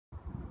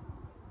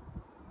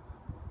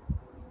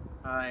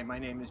Hi, my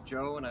name is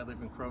Joe and I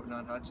live in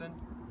Croton-on-Hudson.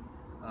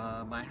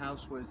 My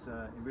house was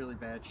in really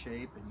bad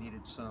shape. It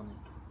needed some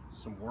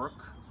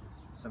work,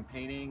 some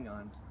painting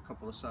on a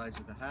couple of sides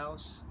of the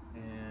house,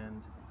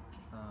 and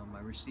I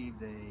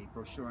received a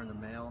brochure in the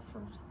mail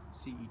from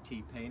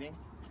C.E.T. Painting.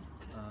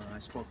 I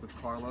spoke with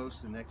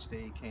Carlos. The next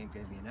day he came,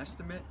 gave me an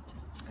estimate,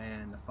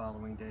 and the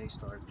following day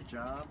started the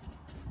job.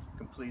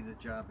 Completed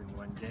the job in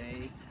one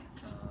day.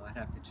 I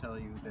have to tell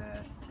you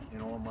that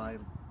in all my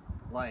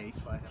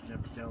life I have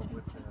never dealt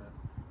with a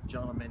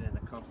gentleman in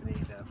a company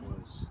that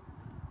was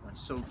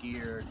so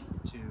geared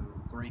to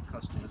great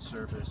customer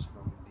service,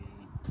 from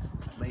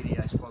the lady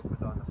I spoke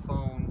with on the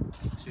phone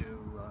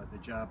to the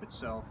job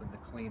itself and the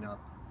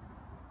cleanup.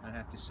 I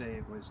have to say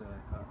it was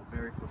a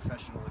very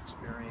professional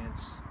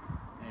experience,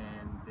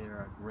 and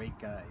they're great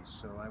guys,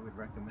 so I would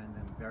recommend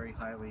them very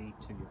highly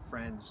to your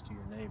friends, to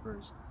your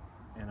neighbors,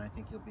 and I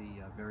think you'll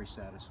be very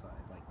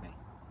satisfied like me.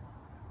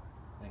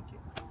 Thank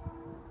you.